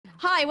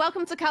Hi,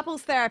 welcome to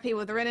Couples Therapy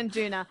with Rin and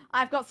Juna.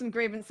 I've got some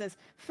grievances.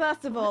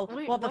 First of all,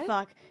 Wait, what the what?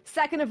 fuck?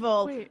 Second of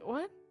all, Wait,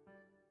 what?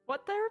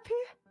 What therapy?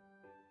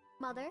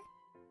 Mother?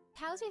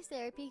 How's your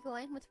therapy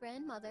going with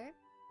Rin, Mother?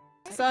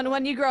 son,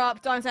 when you grow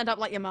up, don't end up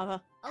like your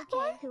mother.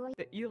 Okay.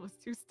 The eel was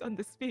too stunned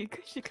to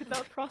speak. She could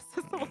not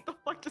process what the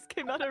fuck just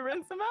came out of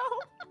Rin's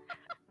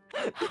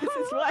mouth. This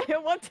is why I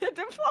want to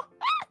divorce.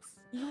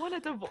 You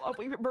wanted to?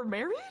 We're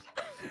married?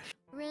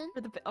 Rin,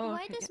 For the, oh,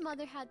 why okay, does yeah.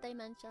 Mother have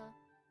dementia?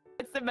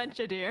 It's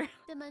dementia, dear.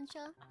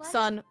 Dementia? What?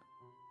 Son,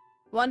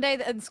 one day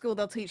in school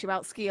they'll teach you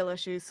about skill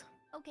issues.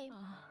 Okay,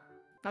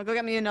 Now go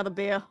get me another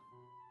beer.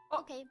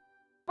 okay.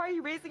 Why are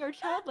you raising our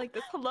child like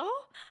this? Hello?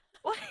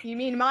 What? You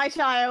mean my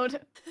child?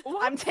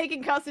 What? I'm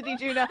taking custody,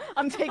 Juna.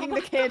 I'm taking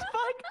the kid.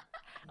 Fuck?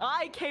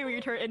 I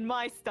carried her in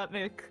my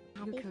stomach.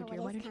 Happy Yuko, for dear, what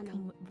why is don't you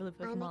coming. come live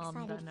with I'm mom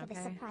excited then, for the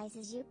okay?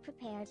 surprises you've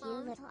prepared, you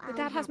Mom. little Your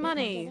dad has happy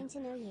money. getting to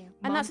know you.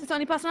 And that's Mom- his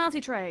only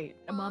personality trait.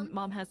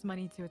 Mom has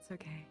money too. It's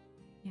okay.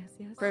 Yes,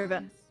 yes. Prove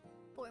it. yes.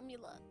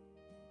 Formula.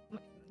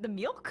 The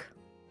milk?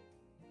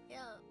 Yeah.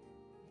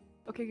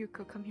 Okay,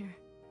 Yuko, come here.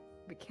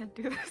 We can't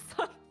do this,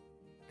 son.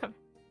 Come.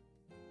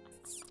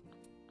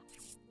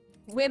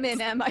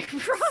 Women, am I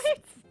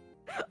right?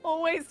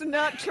 Always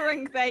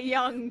nurturing their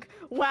young.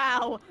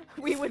 Wow.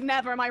 We would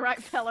never, am I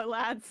right, fellow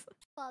lads?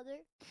 Father,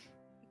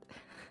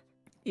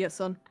 Yes,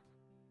 son.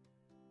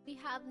 we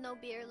have no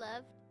beer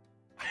left.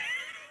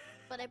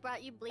 But I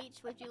brought you bleach.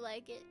 Would you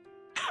like it?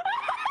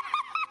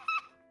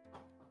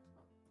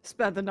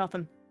 Spared the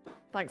nothing.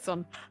 Thanks,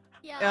 son.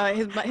 Yeah.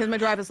 Here's my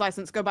driver's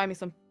license. Go buy me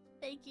some.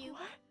 Thank you.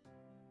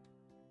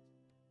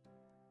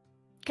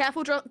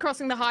 Careful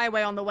crossing the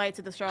highway on the way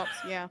to the shops.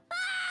 Yeah.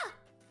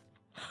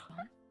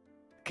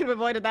 Could have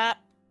avoided that.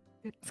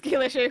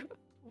 Skill issue.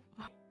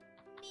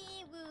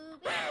 Wee woo,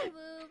 wee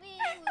woo, wee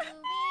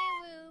woo,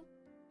 wee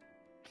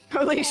woo.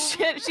 Holy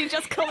shit, she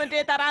just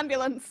commandeered that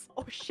ambulance.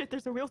 Oh shit,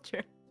 there's a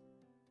wheelchair.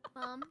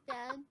 Mom,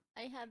 Dad,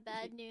 I have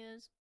bad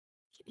news.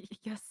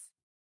 Yes.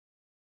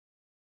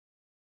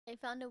 I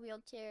found a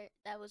wheelchair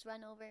that was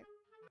run over.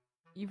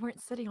 You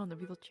weren't sitting on the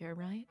wheelchair,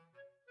 right?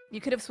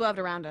 You could have swerved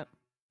around it.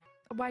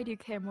 Why do you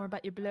care more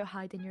about your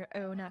blowhide than your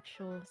own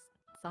actual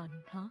son,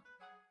 huh?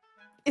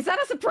 Is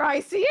that a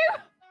surprise to you?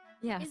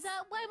 Yes. Is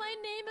that why my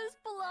name is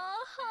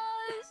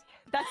Blahas?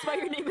 That's why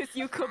your name is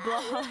Yuko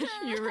Blahaj,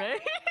 you right?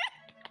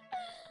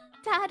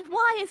 Dad,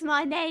 why is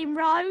my name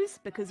Rose?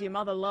 Because your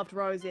mother loved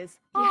roses.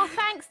 Oh,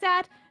 thanks,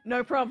 Dad.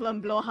 No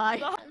problem,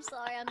 Blowhigh. I'm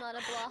sorry, I'm not a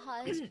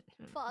Blahas.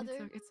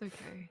 Father. It's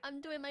okay.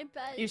 I'm doing my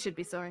best. You should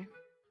be sorry.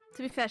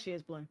 To be fair, she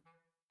is blue.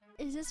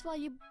 Is this why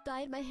you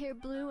dyed my hair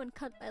blue and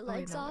cut my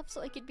legs no. off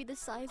so I could be the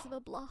size of a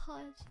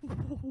Blahaj?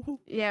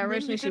 Yeah, Rin,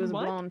 originally you she did was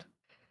what? blonde.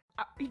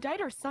 You dyed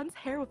our son's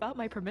hair without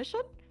my permission?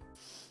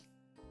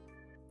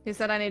 He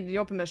said I needed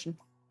your permission.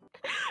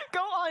 Go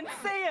on,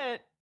 say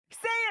it!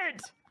 Say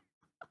it!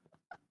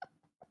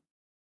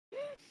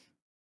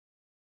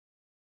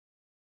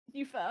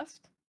 You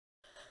first.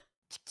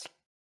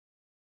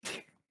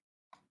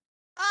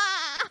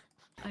 Ah!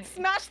 I-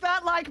 Smash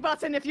that like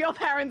button if your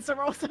parents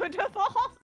are also divorced.